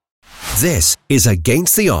This is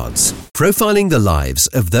Against the Odds, profiling the lives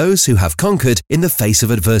of those who have conquered in the face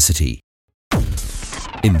of adversity.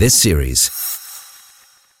 In this series,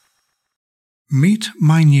 meet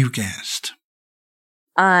my new guest.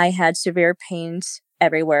 I had severe pains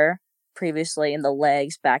everywhere, previously in the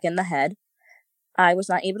legs, back in the head. I was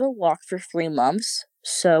not able to walk for 3 months,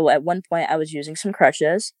 so at one point I was using some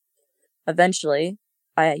crutches. Eventually,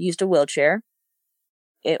 I used a wheelchair.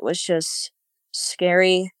 It was just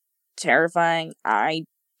scary, terrifying. I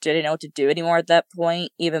didn't know what to do anymore at that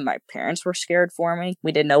point. Even my parents were scared for me.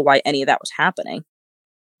 We didn't know why any of that was happening.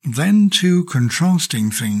 Then two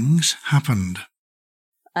contrasting things happened.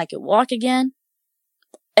 I could walk again.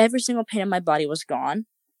 Every single pain in my body was gone.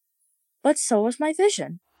 But so was my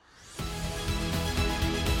vision.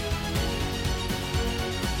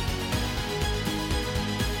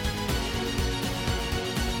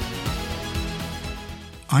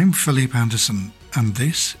 I'm Philip Anderson, and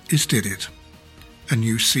this is Did It, a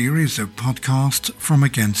new series of podcasts from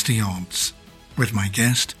Against the Odds, with my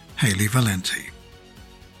guest, Hayley Valenti.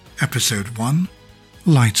 Episode 1,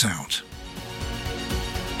 Lights Out.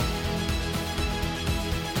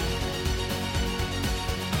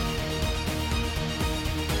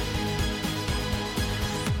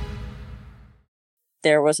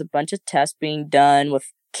 There was a bunch of tests being done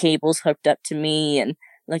with cables hooked up to me and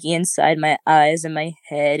looking inside my eyes and my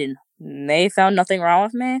head, and they found nothing wrong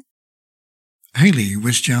with me. Hayley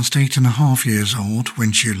was just 8.5 years old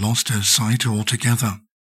when she lost her sight altogether,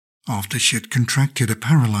 after she'd contracted a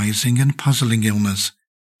paralyzing and puzzling illness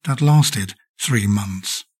that lasted 3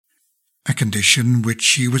 months, a condition which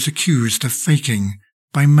she was accused of faking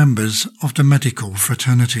by members of the medical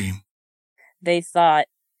fraternity. They thought,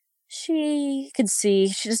 she can see,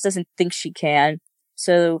 she just doesn't think she can.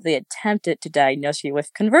 So they attempted to diagnose me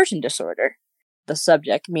with conversion disorder. The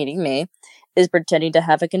subject, meaning me, is pretending to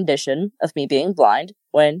have a condition of me being blind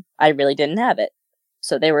when I really didn't have it.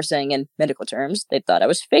 So they were saying in medical terms, they thought I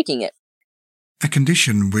was faking it. A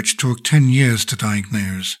condition which took 10 years to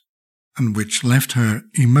diagnose, and which left her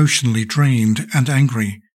emotionally drained and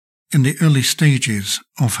angry in the early stages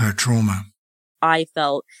of her trauma. I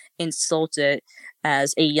felt insulted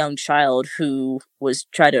as a young child who was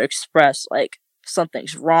trying to express, like,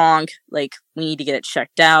 something's wrong, like, we need to get it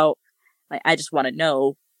checked out. Like, I just want to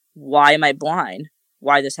know, why am I blind?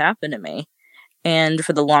 Why this happened to me? And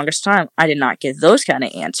for the longest time, I did not get those kind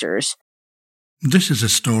of answers. This is a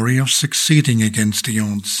story of succeeding against the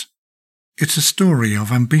odds. It's a story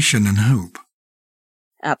of ambition and hope.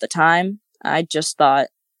 At the time, I just thought,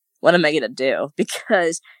 what am I going to do?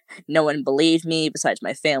 Because no one believed me besides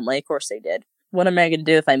my family. Of course they did. What am I going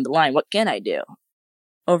to do if I'm blind? What can I do?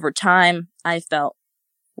 Over time, I felt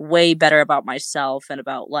way better about myself and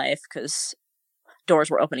about life because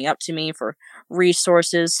doors were opening up to me for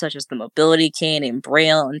resources such as the mobility cane and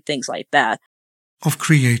Braille and things like that. Of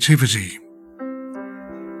creativity.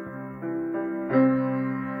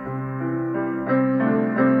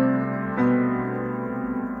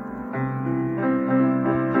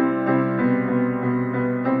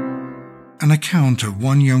 An account of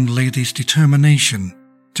one young lady's determination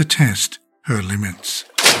to test her limits.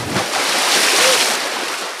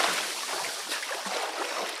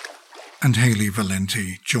 And Hayley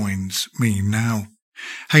Valenti joins me now.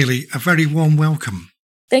 Hayley, a very warm welcome.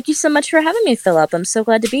 Thank you so much for having me, Philip. I'm so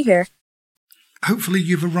glad to be here. Hopefully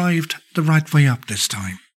you've arrived the right way up this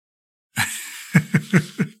time.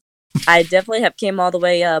 I definitely have came all the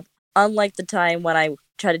way up, unlike the time when I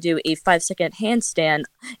tried to do a 5-second handstand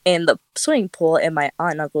in the swimming pool in my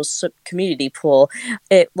aunt and uncle's community pool.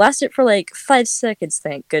 It lasted for like 5 seconds,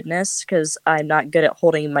 thank goodness, because I'm not good at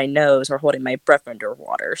holding my nose or holding my breath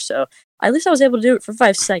underwater. So at least I was able to do it for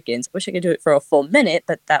 5 seconds. I wish I could do it for a full minute,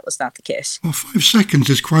 but that was not the case. Well, 5 seconds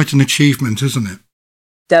is quite an achievement, isn't it?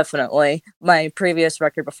 Definitely. My previous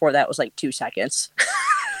record before that was like 2 seconds.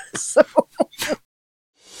 So.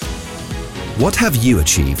 What have you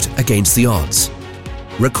achieved against the odds?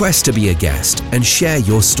 Request to be a guest and share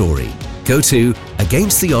your story. Go to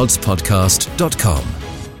againsttheoddspodcast.com.